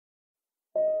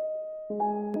This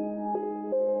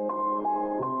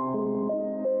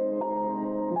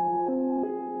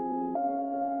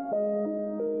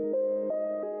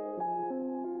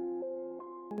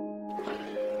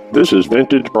is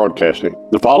Vintage Broadcasting.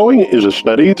 The following is a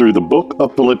study through the book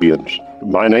of Philippians.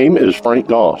 My name is Frank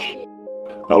Goss.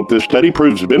 I hope this study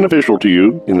proves beneficial to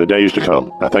you in the days to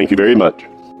come. I thank you very much.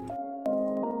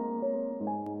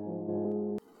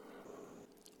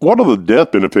 What are the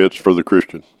death benefits for the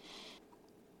Christian?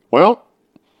 Well,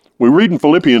 we read in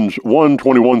Philippians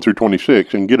 1:21 through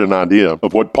 26 and get an idea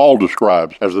of what Paul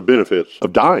describes as the benefits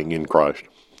of dying in Christ.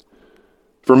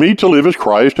 For me to live is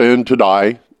Christ, and to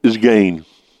die is gain.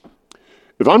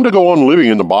 If I'm to go on living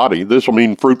in the body, this will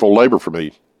mean fruitful labor for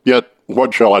me. Yet,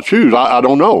 what shall I choose? I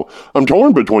don't know. I'm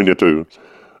torn between the two.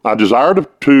 I desire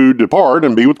to depart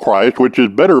and be with Christ, which is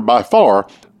better by far,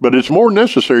 but it's more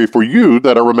necessary for you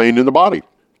that I remain in the body.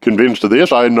 Convinced of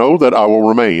this, I know that I will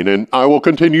remain, and I will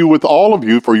continue with all of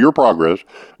you for your progress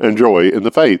and joy in the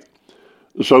faith,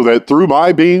 so that through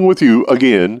my being with you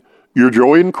again, your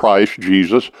joy in Christ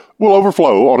Jesus will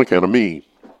overflow on account of me.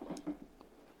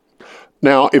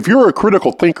 Now, if you're a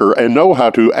critical thinker and know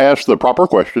how to ask the proper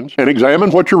questions and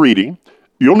examine what you're reading,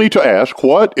 you'll need to ask,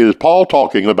 what is Paul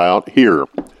talking about here?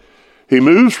 He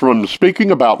moves from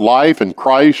speaking about life and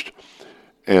Christ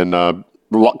and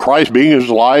Christ being his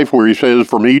life, where he says,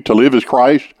 for me to live is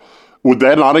Christ. Would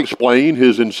that not explain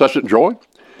his incessant joy?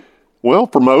 Well,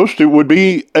 for most, it would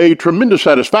be a tremendous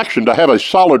satisfaction to have a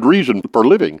solid reason for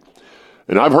living.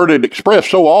 And I've heard it expressed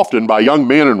so often by young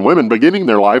men and women beginning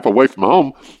their life away from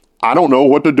home. I don't know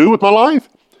what to do with my life.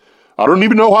 I don't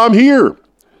even know why I'm here.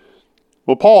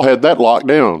 Well, Paul had that locked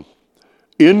down.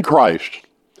 In Christ,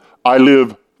 I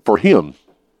live for him.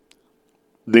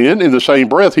 Then, in the same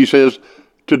breath, he says,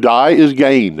 to die is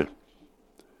gain.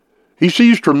 He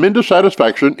sees tremendous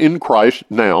satisfaction in Christ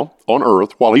now on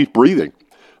earth while he's breathing.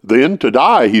 Then, to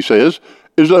die, he says,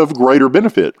 is of greater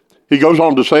benefit. He goes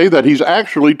on to say that he's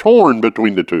actually torn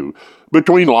between the two,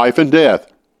 between life and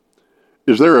death.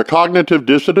 Is there a cognitive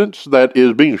dissonance that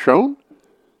is being shown?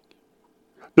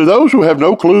 To those who have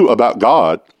no clue about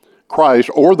God, Christ,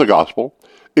 or the gospel,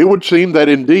 it would seem that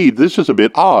indeed this is a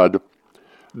bit odd.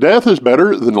 Death is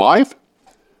better than life?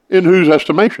 In whose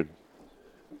estimation?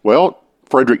 Well,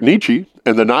 Friedrich Nietzsche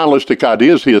and the nihilistic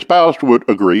ideas he espoused would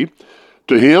agree.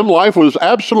 To him, life was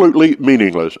absolutely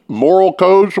meaningless. Moral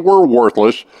codes were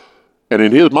worthless, and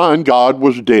in his mind, God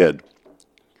was dead.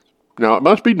 Now, it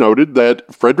must be noted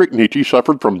that Friedrich Nietzsche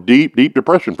suffered from deep, deep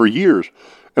depression for years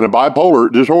and a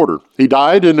bipolar disorder. He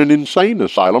died in an insane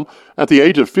asylum at the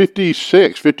age of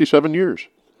 57 years.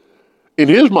 In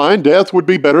his mind, death would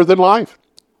be better than life.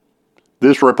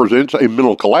 This represents a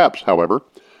mental collapse, however,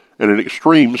 and an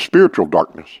extreme spiritual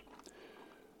darkness.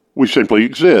 We simply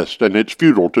exist, and it's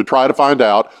futile to try to find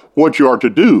out what you are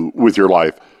to do with your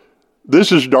life.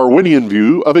 This is Darwinian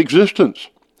view of existence.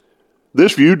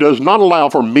 This view does not allow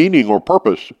for meaning or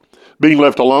purpose. Being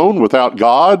left alone without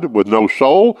God, with no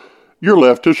soul, you're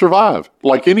left to survive,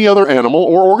 like any other animal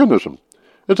or organism.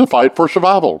 It's a fight for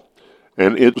survival,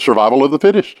 and it's survival of the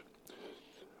fittest.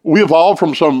 We evolved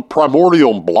from some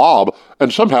primordial blob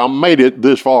and somehow made it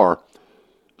this far.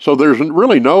 So there's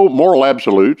really no moral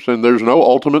absolutes, and there's no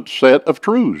ultimate set of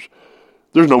truths.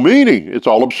 There's no meaning. It's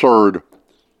all absurd.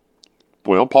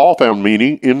 Well, Paul found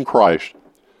meaning in Christ,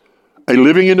 a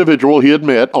living individual he had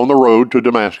met on the road to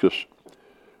Damascus.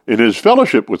 In his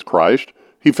fellowship with Christ,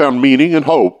 he found meaning and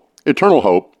hope, eternal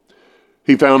hope.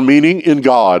 He found meaning in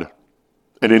God,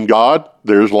 and in God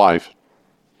there is life.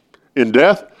 In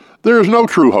death, there is no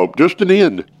true hope, just an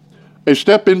end, a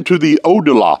step into the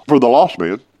au-delà for the lost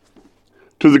man.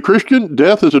 To the Christian,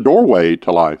 death is a doorway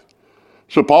to life.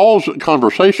 So Paul's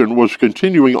conversation was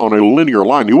continuing on a linear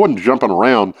line. He wasn't jumping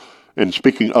around and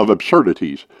speaking of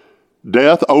absurdities.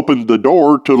 Death opened the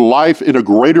door to life in a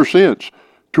greater sense,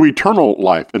 to eternal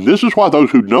life. And this is why those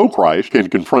who know Christ can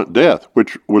confront death,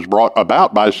 which was brought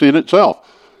about by sin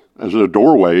itself, as a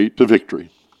doorway to victory.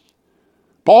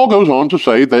 Paul goes on to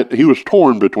say that he was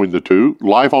torn between the two,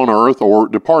 life on earth or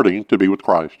departing to be with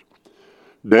Christ.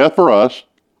 Death for us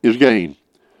is gain.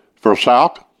 For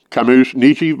Sartre, Camus,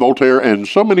 Nietzsche, Voltaire, and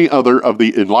so many other of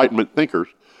the Enlightenment thinkers,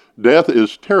 death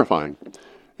is terrifying.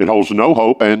 It holds no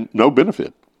hope and no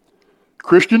benefit.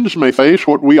 Christians may face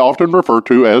what we often refer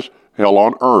to as hell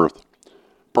on earth.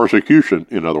 Persecution,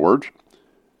 in other words.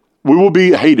 We will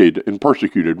be hated and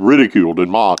persecuted, ridiculed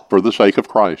and mocked for the sake of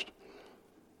Christ.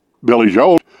 Billy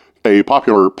Joel, a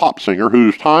popular pop singer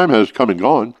whose time has come and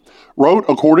gone, wrote,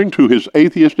 according to his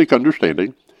atheistic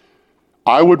understanding,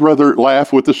 I would rather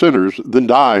laugh with the sinners than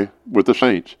die with the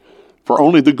saints, for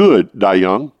only the good die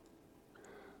young.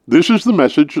 This is the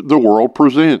message the world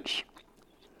presents.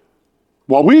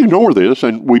 While we ignore this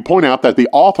and we point out that the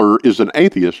author is an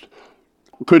atheist,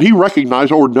 could he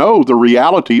recognize or know the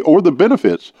reality or the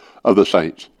benefits of the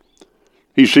saints?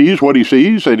 He sees what he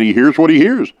sees and he hears what he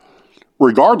hears.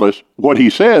 Regardless, what he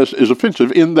says is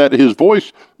offensive in that his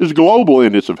voice is global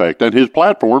in its effect and his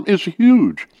platform is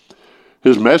huge.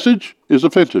 His message is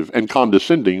offensive and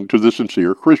condescending to the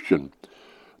sincere Christian.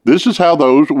 This is how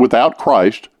those without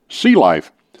Christ see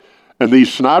life. And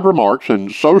these snide remarks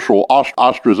and social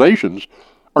ostracizations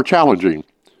are challenging.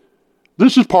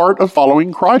 This is part of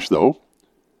following Christ, though.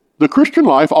 The Christian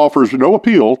life offers no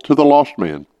appeal to the lost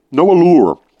man, no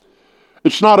allure.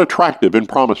 It's not attractive and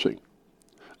promising.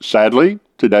 Sadly,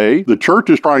 today, the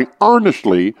church is trying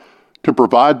earnestly to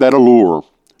provide that allure,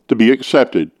 to be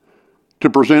accepted, to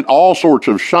present all sorts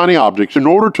of shiny objects in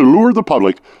order to lure the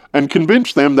public and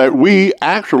convince them that we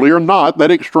actually are not that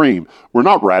extreme. We're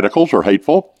not radicals or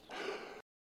hateful.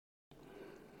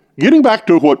 Getting back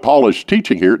to what Paul is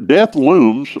teaching here, death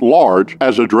looms large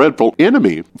as a dreadful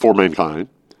enemy for mankind,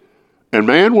 and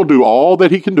man will do all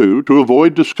that he can do to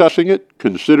avoid discussing it,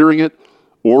 considering it,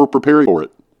 or preparing for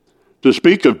it. To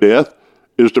speak of death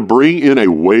is to bring in a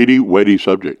weighty, weighty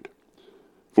subject.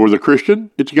 For the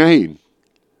Christian, it's gain.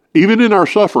 Even in our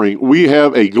suffering, we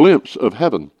have a glimpse of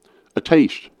heaven, a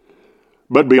taste.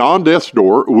 But beyond death's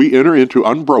door, we enter into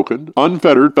unbroken,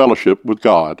 unfettered fellowship with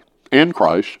God and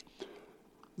Christ.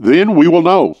 Then we will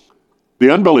know. The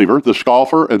unbeliever, the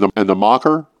scoffer, and the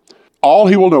mocker, all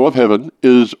he will know of heaven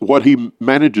is what he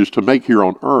manages to make here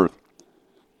on earth.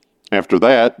 After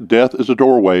that, death is a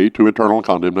doorway to eternal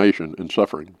condemnation and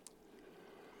suffering.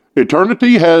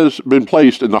 Eternity has been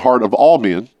placed in the heart of all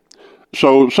men,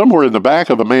 so somewhere in the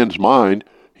back of a man's mind,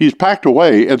 he's packed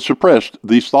away and suppressed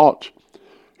these thoughts.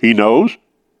 He knows,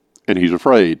 and he's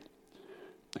afraid.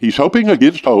 He's hoping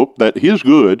against hope that his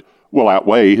good will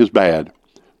outweigh his bad,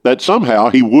 that somehow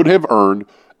he would have earned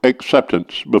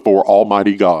acceptance before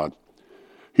Almighty God.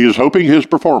 He is hoping his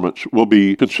performance will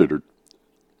be considered.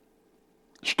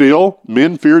 Still,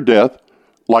 men fear death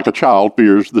like a child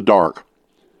fears the dark.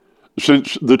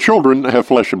 Since the children have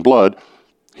flesh and blood,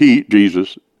 he,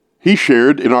 Jesus, he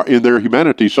shared in their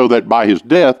humanity so that by his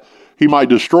death he might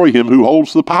destroy him who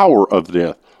holds the power of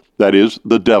death, that is,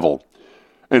 the devil,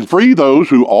 and free those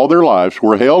who all their lives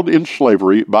were held in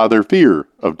slavery by their fear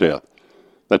of death.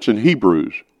 That's in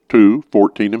Hebrews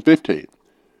 2:14 and 15.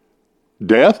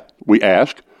 Death, we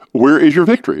ask, where is your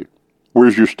victory?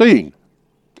 Where's your sting?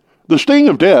 The sting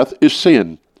of death is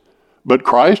sin. But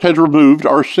Christ has removed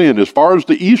our sin as far as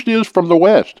the east is from the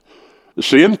west.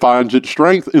 Sin finds its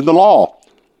strength in the law.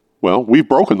 Well, we've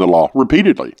broken the law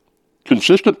repeatedly,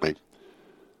 consistently.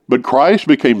 But Christ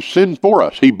became sin for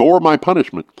us. He bore my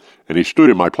punishment, and he stood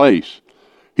in my place.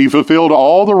 He fulfilled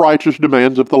all the righteous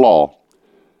demands of the law.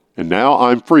 And now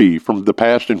I'm free from the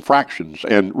past infractions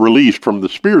and released from the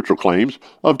spiritual claims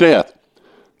of death.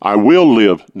 I will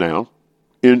live now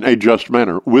in a just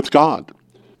manner with God.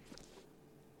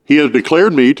 He has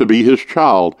declared me to be his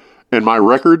child, and my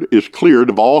record is cleared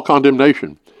of all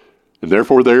condemnation. And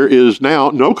therefore there is now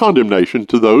no condemnation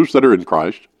to those that are in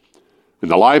Christ. In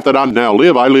the life that I now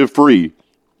live, I live free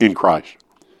in Christ.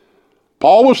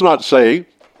 Paul was not saying,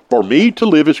 for me to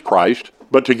live is Christ,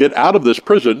 but to get out of this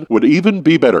prison would even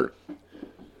be better.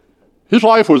 His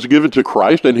life was given to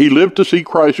Christ, and he lived to see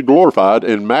Christ glorified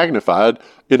and magnified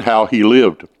in how he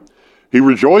lived. He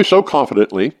rejoiced so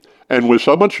confidently and with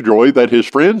so much joy that his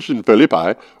friends in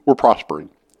Philippi were prospering.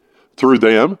 Through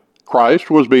them, Christ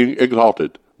was being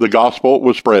exalted. The gospel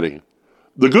was spreading.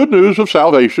 The good news of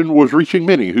salvation was reaching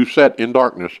many who sat in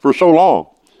darkness for so long.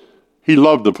 He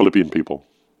loved the Philippian people.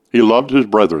 He loved his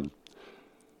brethren.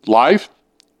 Life,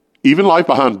 even life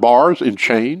behind bars and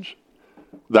chains,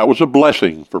 that was a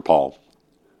blessing for Paul.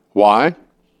 Why?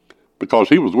 Because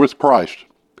he was with Christ.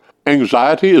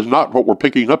 Anxiety is not what we're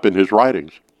picking up in his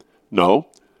writings. No.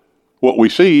 What we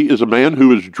see is a man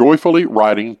who is joyfully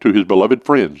writing to his beloved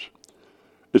friends.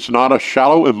 It's not a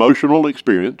shallow emotional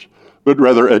experience, but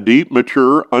rather a deep,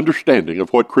 mature understanding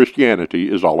of what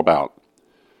Christianity is all about.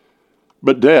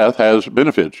 But death has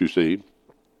benefits, you see.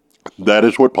 That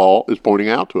is what Paul is pointing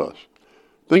out to us.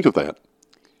 Think of that.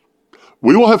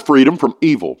 We will have freedom from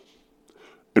evil,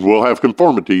 and we'll have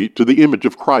conformity to the image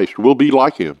of Christ. We'll be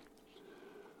like him.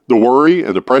 The worry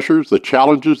and the pressures, the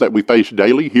challenges that we face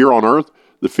daily here on earth,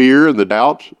 the fear and the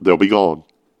doubts, they'll be gone.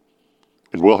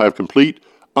 And we'll have complete,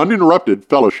 uninterrupted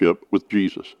fellowship with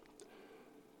Jesus.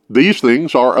 These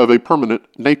things are of a permanent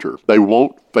nature. They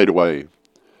won't fade away.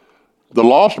 The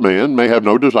lost man may have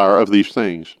no desire of these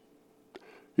things.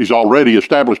 He's already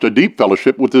established a deep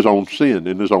fellowship with his own sin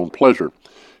and his own pleasure.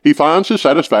 He finds his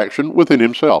satisfaction within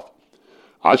himself.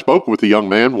 I spoke with a young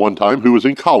man one time who was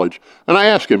in college, and I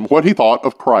asked him what he thought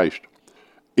of Christ.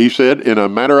 He said in a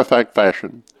matter-of-fact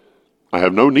fashion, "I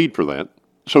have no need for that."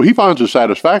 So he finds his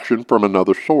satisfaction from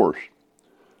another source.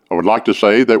 I would like to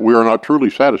say that we are not truly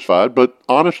satisfied, but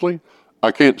honestly,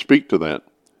 I can't speak to that.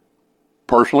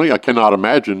 Personally, I cannot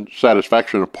imagine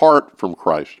satisfaction apart from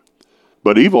Christ.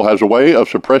 But evil has a way of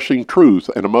suppressing truth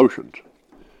and emotions.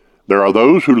 There are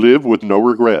those who live with no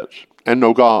regrets and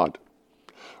no God.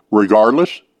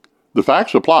 Regardless, the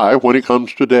facts apply when it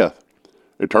comes to death.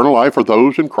 Eternal life for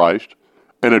those in Christ,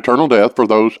 and eternal death for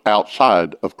those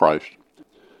outside of Christ.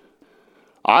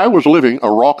 I was living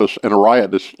a raucous and a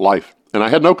riotous life, and I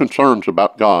had no concerns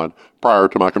about God prior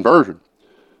to my conversion.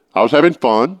 I was having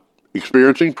fun,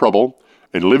 experiencing trouble,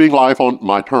 and living life on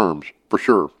my terms, for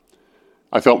sure.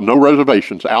 I felt no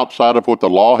reservations outside of what the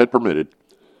law had permitted.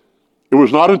 It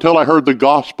was not until I heard the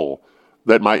gospel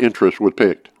that my interest was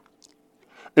piqued.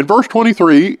 In verse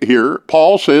 23 here,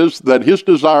 Paul says that his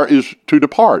desire is to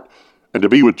depart and to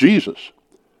be with Jesus.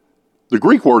 The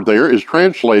Greek word there is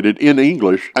translated in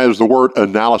English as the word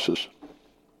analysis,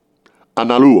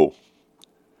 analuo.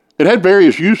 It had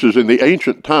various uses in the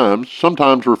ancient times,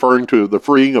 sometimes referring to the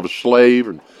freeing of a slave,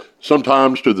 and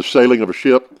sometimes to the sailing of a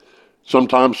ship,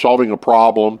 sometimes solving a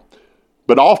problem,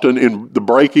 but often in the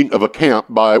breaking of a camp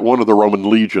by one of the Roman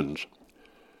legions.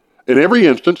 In every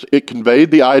instance, it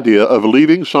conveyed the idea of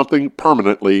leaving something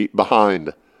permanently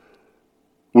behind.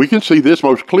 We can see this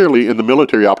most clearly in the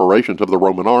military operations of the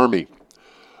Roman army.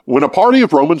 When a party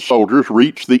of Roman soldiers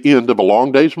reached the end of a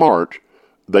long day's march,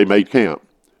 they made camp.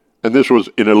 And this was,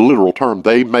 in a literal term,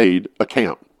 they made a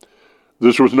camp.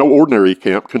 This was no ordinary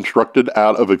camp constructed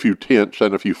out of a few tents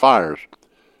and a few fires.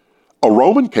 A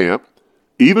Roman camp,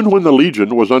 even when the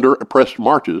legion was under pressed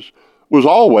marches, was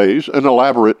always an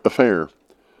elaborate affair.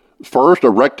 First, a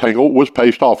rectangle was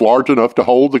paced off large enough to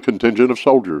hold the contingent of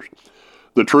soldiers.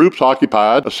 The troops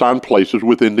occupied assigned places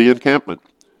within the encampment.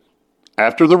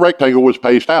 After the rectangle was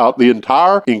paced out, the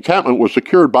entire encampment was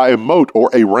secured by a moat or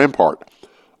a rampart,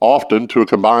 often to a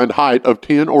combined height of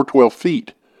 10 or 12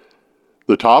 feet.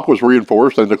 The top was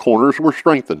reinforced and the corners were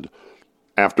strengthened.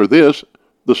 After this,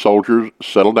 the soldiers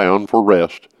settled down for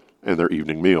rest and their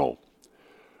evening meal.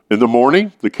 In the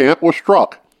morning, the camp was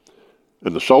struck,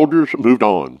 and the soldiers moved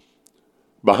on.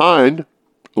 Behind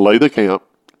lay the camp,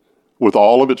 with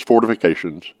all of its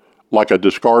fortifications, like a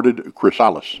discarded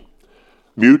chrysalis,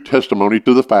 mute testimony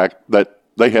to the fact that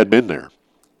they had been there.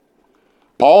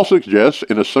 Paul suggests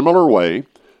in a similar way,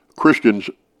 Christians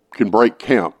can break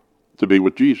camp to be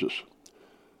with Jesus.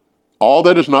 All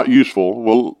that is not useful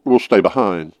will stay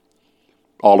behind.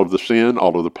 All of the sin,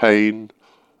 all of the pain,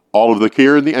 all of the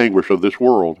care and the anguish of this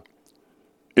world.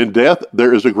 In death,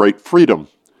 there is a great freedom.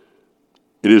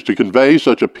 It is to convey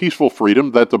such a peaceful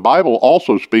freedom that the Bible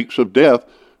also speaks of death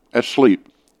as sleep.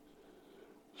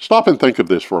 Stop and think of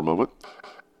this for a moment.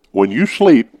 When you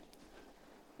sleep,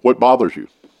 what bothers you?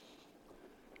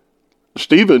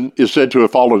 Stephen is said to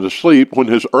have fallen asleep when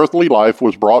his earthly life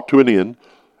was brought to an end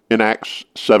in Acts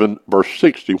 7, verse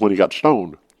 60, when he got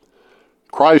stoned.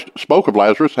 Christ spoke of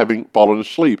Lazarus having fallen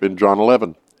asleep in John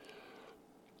 11.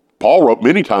 Paul wrote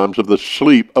many times of the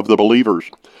sleep of the believers.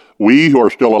 We who are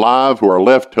still alive, who are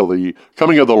left till the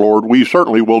coming of the Lord, we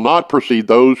certainly will not precede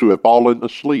those who have fallen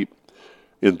asleep.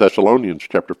 In Thessalonians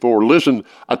chapter 4, listen,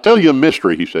 I tell you a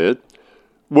mystery, he said.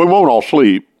 We won't all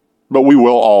sleep, but we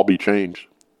will all be changed.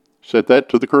 Said that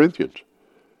to the Corinthians.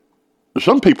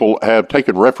 Some people have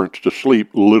taken reference to sleep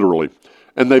literally,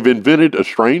 and they've invented a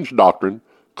strange doctrine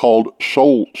called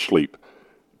soul sleep,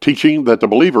 teaching that the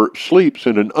believer sleeps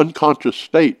in an unconscious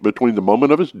state between the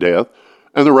moment of his death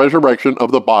and the resurrection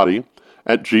of the body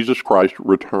at Jesus Christ's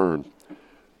return.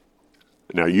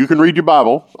 Now, you can read your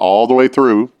Bible all the way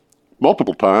through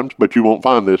multiple times, but you won't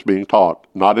find this being taught,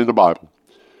 not in the Bible,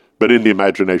 but in the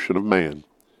imagination of man.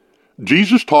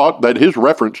 Jesus taught that his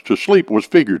reference to sleep was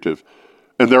figurative,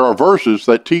 and there are verses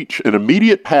that teach an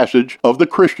immediate passage of the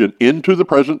Christian into the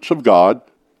presence of God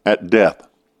at death.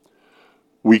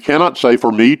 We cannot say,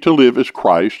 for me to live is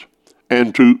Christ,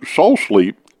 and to soul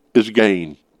sleep is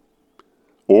gain.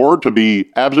 Or to be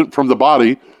absent from the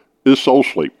body is soul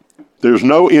sleep. There's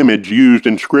no image used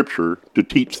in Scripture to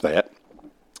teach that.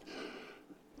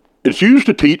 It's used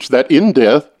to teach that in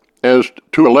death, as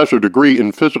to a lesser degree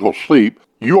in physical sleep,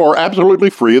 you are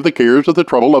absolutely free of the cares of the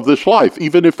trouble of this life,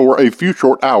 even if for a few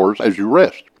short hours as you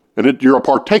rest. And you're a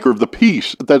partaker of the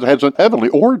peace that has a heavenly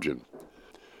origin.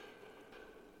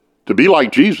 To be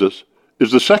like Jesus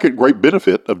is the second great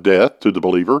benefit of death to the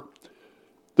believer.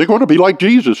 They're going to be like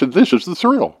Jesus, and this is the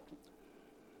thrill.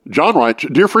 John writes,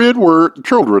 "Dear friend, we're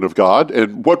children of God,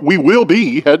 and what we will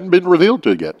be hadn't been revealed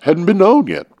to yet, hadn't been known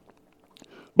yet.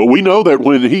 But we know that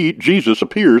when Jesus,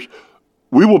 appears,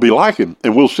 we will be like him,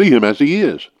 and we'll see him as he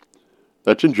is."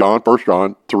 That's in 1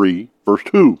 John 3, verse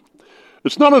 2.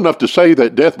 It's not enough to say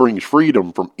that death brings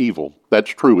freedom from evil.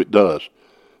 That's true, it does.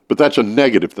 But that's a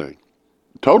negative thing.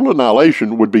 Total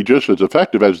annihilation would be just as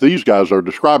effective as these guys are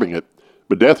describing it,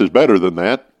 but death is better than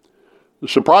that.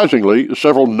 Surprisingly,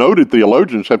 several noted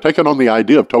theologians have taken on the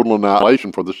idea of total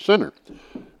annihilation for the sinner,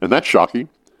 and that's shocking.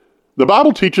 The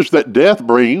Bible teaches that death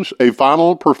brings a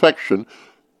final perfection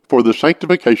for the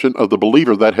sanctification of the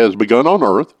believer that has begun on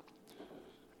earth.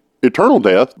 Eternal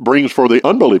death brings for the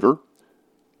unbeliever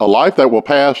a life that will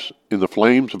pass in the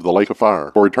flames of the lake of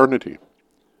fire for eternity.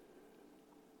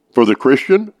 For the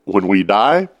Christian, when we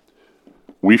die,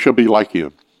 we shall be like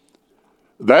him.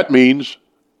 That means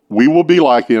we will be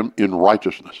like him in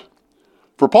righteousness.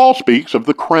 For Paul speaks of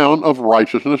the crown of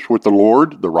righteousness which the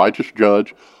Lord, the righteous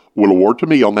judge, will award to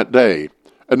me on that day.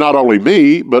 And not only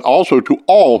me, but also to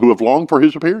all who have longed for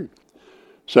his appearing.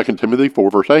 2 Timothy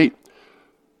 4, verse 8.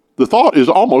 The thought is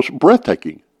almost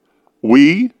breathtaking.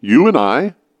 We, you and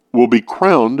I, will be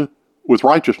crowned with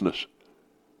righteousness.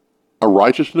 A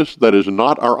righteousness that is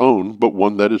not our own, but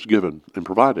one that is given and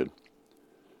provided.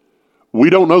 We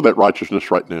don't know that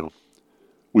righteousness right now.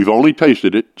 We've only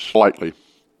tasted it slightly.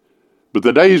 But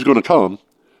the day is going to come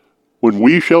when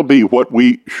we shall be what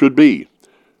we should be,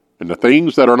 and the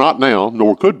things that are not now,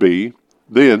 nor could be,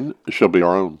 then shall be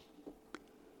our own.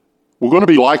 We're going to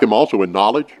be like him also in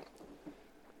knowledge.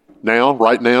 Now,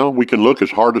 right now, we can look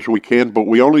as hard as we can, but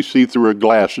we only see through a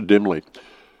glass dimly.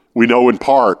 We know in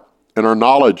part, and our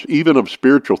knowledge, even of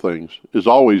spiritual things, is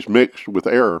always mixed with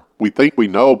error. We think we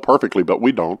know perfectly, but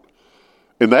we don't.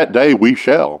 In that day, we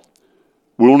shall.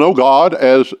 We will know God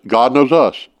as God knows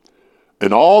us,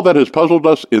 and all that has puzzled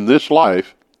us in this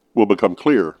life will become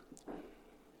clear.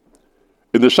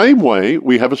 In the same way,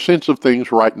 we have a sense of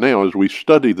things right now as we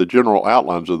study the general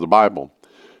outlines of the Bible,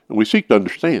 and we seek to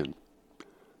understand.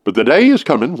 But the day is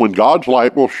coming when God's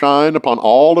light will shine upon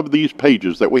all of these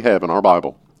pages that we have in our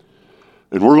Bible,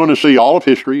 and we're going to see all of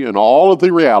history and all of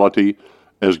the reality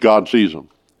as God sees them.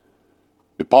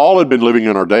 If Paul had been living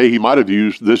in our day, he might have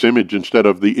used this image instead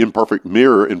of the imperfect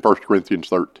mirror in 1 Corinthians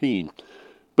 13.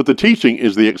 But the teaching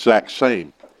is the exact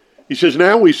same. He says,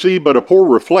 now we see but a poor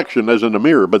reflection as in a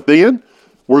mirror, but then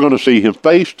we're going to see him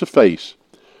face to face.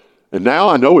 And now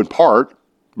I know in part,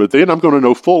 but then I'm going to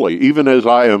know fully, even as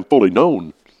I am fully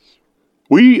known.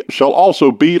 We shall also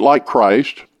be like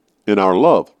Christ in our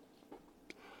love.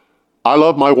 I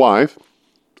love my wife.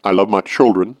 I love my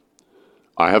children.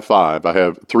 I have 5. I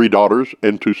have 3 daughters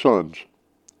and 2 sons.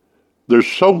 There's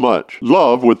so much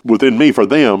love within me for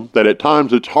them that at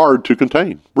times it's hard to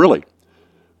contain, really.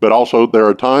 But also there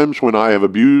are times when I have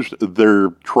abused their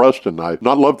trust and I've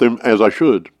not loved them as I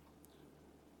should.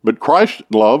 But Christ's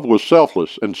love was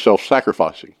selfless and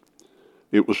self-sacrificing.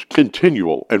 It was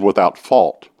continual and without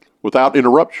fault, without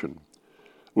interruption.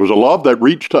 It was a love that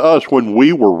reached to us when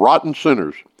we were rotten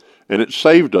sinners, and it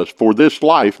saved us for this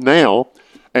life now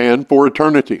and for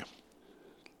eternity.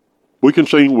 We can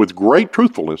sing with great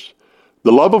truthfulness,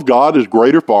 the love of God is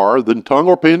greater far than tongue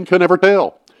or pen can ever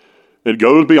tell. It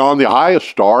goes beyond the highest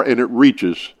star and it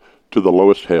reaches to the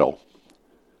lowest hell.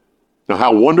 Now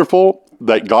how wonderful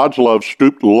that God's love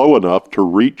stooped low enough to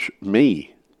reach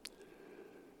me,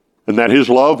 and that his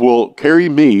love will carry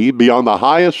me beyond the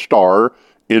highest star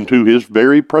into his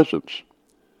very presence.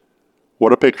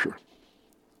 What a picture.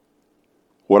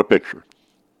 What a picture.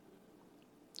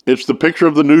 It's the picture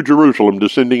of the New Jerusalem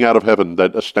descending out of heaven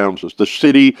that astounds us. The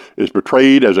city is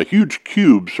portrayed as a huge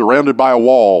cube surrounded by a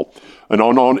wall, and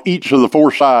on each of the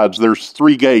 4 sides there's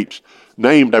 3 gates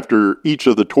named after each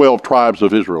of the 12 tribes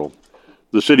of Israel.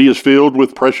 The city is filled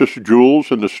with precious jewels,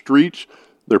 and the streets,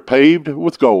 they're paved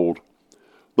with gold.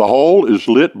 The whole is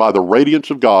lit by the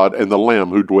radiance of God and the Lamb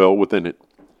who dwell within it.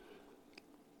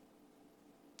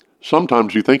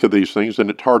 Sometimes you think of these things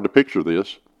and it's hard to picture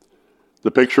this.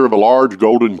 The picture of a large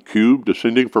golden cube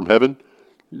descending from heaven,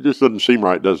 it just doesn't seem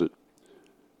right, does it?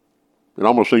 It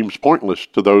almost seems pointless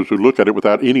to those who look at it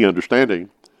without any understanding.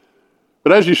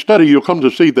 But as you study, you'll come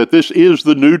to see that this is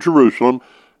the New Jerusalem,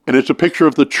 and it's a picture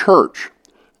of the church,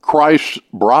 Christ's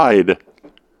bride,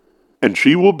 and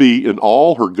she will be in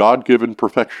all her God-given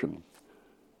perfection.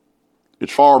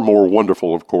 It's far more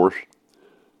wonderful, of course.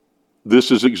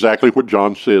 This is exactly what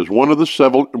John says. One of the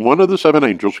 7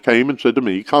 angels came and said to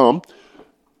me, "Come,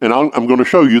 and I'm going to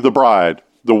show you the bride,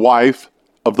 the wife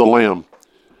of the Lamb."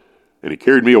 And he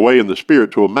carried me away in the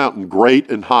Spirit to a mountain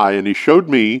great and high, and he showed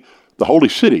me the holy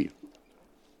city,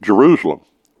 Jerusalem,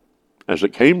 as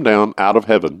it came down out of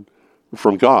heaven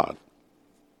from God.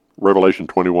 Revelation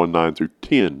 21:9 through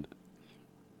 10.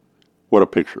 What a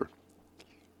picture.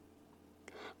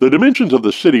 The dimensions of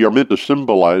the city are meant to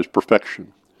symbolize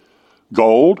perfection.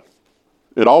 Gold,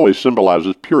 it always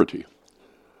symbolizes purity.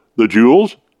 The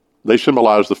jewels, they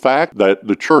symbolize the fact that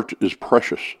the church is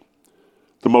precious.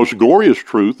 The most glorious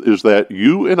truth is that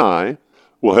you and I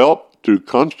will help to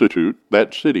constitute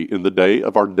that city in the day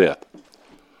of our death.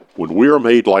 When we are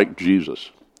made like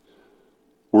Jesus,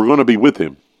 we're going to be with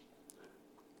him.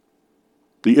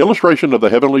 The illustration of the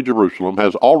heavenly Jerusalem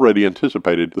has already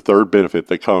anticipated the third benefit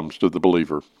that comes to the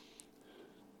believer.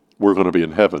 We're going to be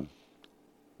in heaven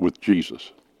with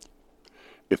Jesus.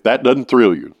 If that doesn't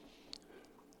thrill you,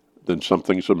 then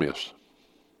something's amiss.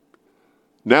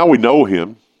 Now we know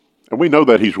him, and we know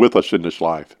that he's with us in this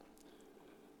life.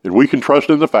 And we can trust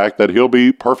in the fact that he'll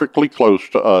be perfectly close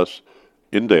to us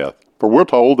in death. For we're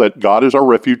told that God is our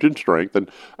refuge and strength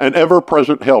and an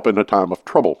ever-present help in a time of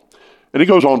trouble. And he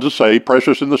goes on to say,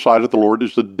 precious in the sight of the Lord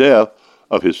is the death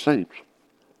of his saints.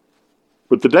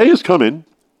 But the day is coming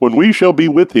when we shall be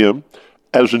with him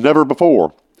as never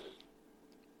before,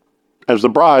 as the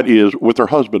bride is with her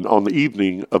husband on the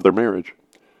evening of their marriage.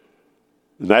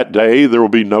 In that day there will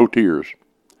be no tears,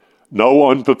 no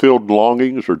unfulfilled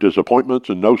longings or disappointments,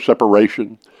 and no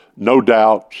separation, no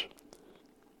doubts.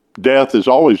 Death is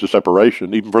always a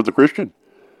separation, even for the Christian.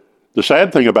 The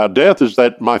sad thing about death is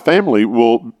that my family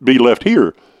will be left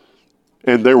here,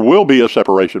 and there will be a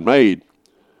separation made.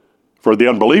 For the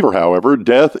unbeliever, however,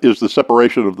 death is the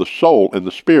separation of the soul and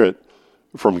the spirit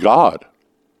from God.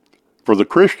 For the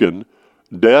Christian,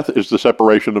 death is the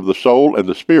separation of the soul and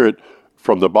the spirit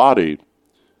from the body.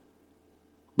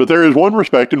 But there is one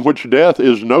respect in which death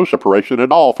is no separation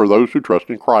at all for those who trust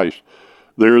in Christ.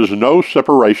 There is no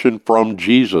separation from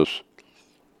Jesus.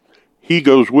 He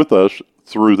goes with us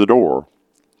through the door.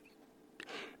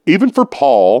 Even for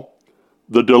Paul,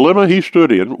 the dilemma he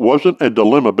stood in wasn't a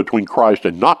dilemma between Christ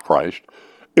and not Christ.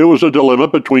 It was a dilemma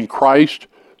between Christ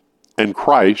and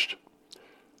Christ,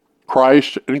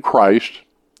 Christ and Christ,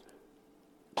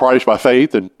 Christ by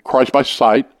faith and Christ by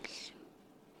sight.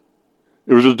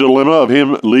 It was a dilemma of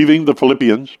him leaving the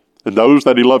Philippians and those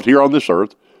that he loved here on this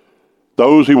earth,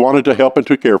 those he wanted to help and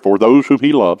to care for, those whom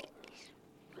he loved.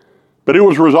 But it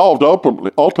was resolved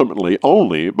ultimately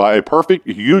only by a perfect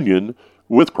union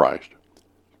with Christ.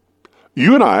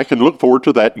 You and I can look forward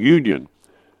to that union,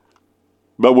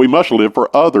 but we must live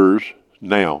for others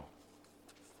now.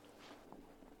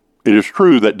 It is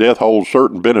true that death holds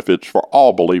certain benefits for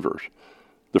all believers,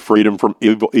 the freedom from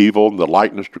evil, the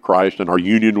likeness to Christ, and our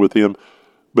union with him,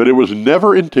 but it was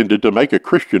never intended to make a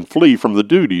Christian flee from the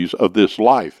duties of this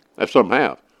life, as some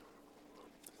have.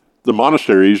 The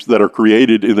monasteries that are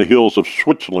created in the hills of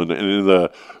Switzerland and in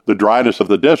the dryness of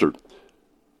the desert,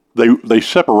 they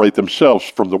separate themselves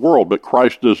from the world, but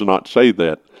Christ does not say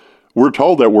that. We're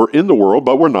told that we're in the world,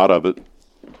 but we're not of it.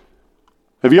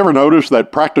 Have you ever noticed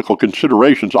that practical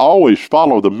considerations always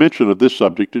follow the mention of this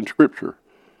subject in Scripture?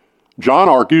 John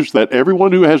argues that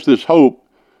everyone who has this hope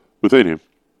within him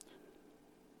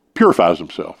purifies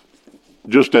himself,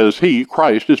 just as he,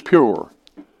 Christ, is pure.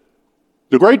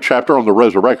 The great chapter on the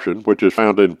resurrection, which is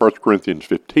found in 1 Corinthians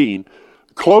 15,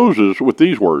 closes with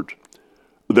these words,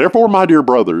 "Therefore, my dear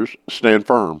brothers, stand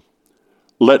firm.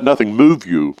 Let nothing move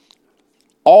you.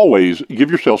 Always give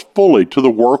yourselves fully to the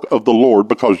work of the Lord,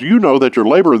 because you know that your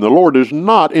labor in the Lord is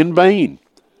not in vain."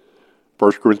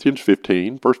 1 Corinthians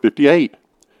 15, verse 58.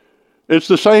 It's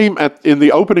the same in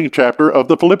the opening chapter of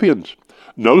the Philippians.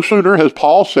 No sooner has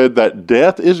Paul said that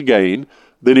death is gain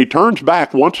than he turns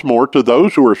back once more to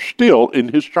those who are still in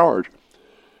his charge.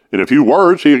 In a few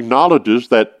words, he acknowledges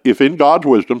that if in God's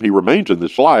wisdom he remains in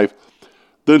this life,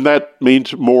 then that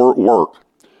means more work,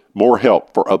 more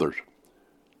help for others.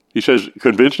 He says,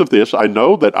 "Convinced of this, I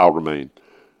know that I'll remain,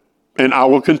 and I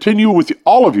will continue with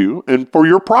all of you and for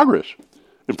your progress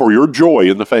and for your joy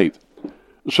in the faith,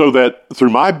 so that through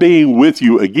my being with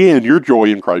you again, your joy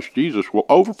in Christ Jesus will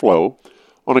overflow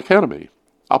on account of me.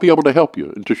 I'll be able to help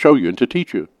you and to show you and to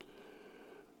teach you."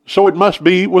 So it must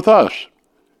be with us.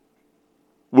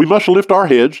 We must lift our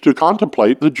heads to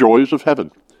contemplate the joys of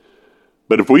heaven.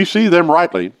 But if we see them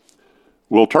rightly,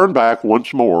 we'll turn back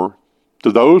once more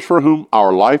to those for whom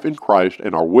our life in Christ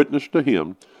and our witness to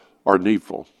him are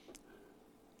needful.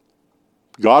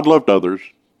 God loved others,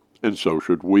 and so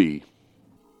should we.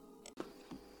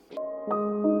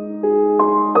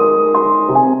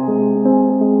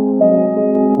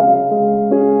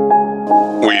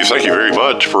 We thank you very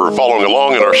much for following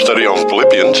along in our study on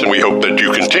Philippians, and we hope that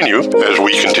you continue as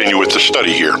we continue with the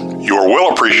study here. You are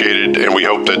well appreciated, and we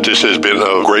hope that this has been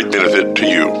of great benefit to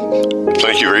you.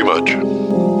 Thank you very much.